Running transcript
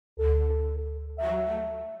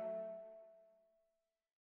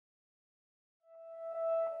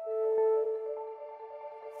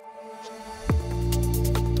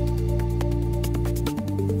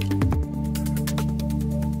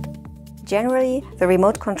Generally, the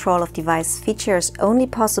remote control of device features only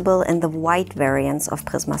possible in the white variants of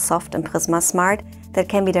Prisma Soft and Prisma Smart that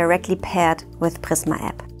can be directly paired with Prisma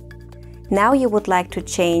app. Now you would like to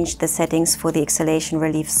change the settings for the exhalation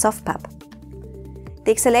relief softPap.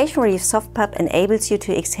 The exhalation relief softPap enables you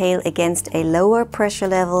to exhale against a lower pressure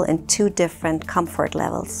level in 2 different comfort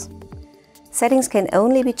levels. Settings can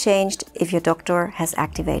only be changed if your doctor has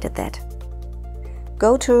activated that.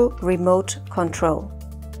 Go to Remote Control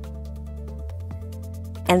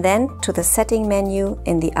and then to the setting menu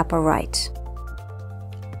in the upper right.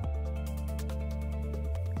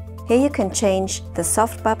 Here you can change the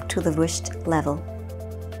softPap to the wished level.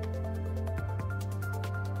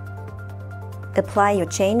 Apply your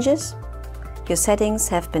changes. Your settings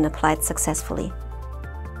have been applied successfully.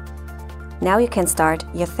 Now you can start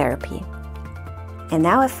your therapy. And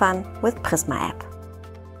now have fun with Prisma app.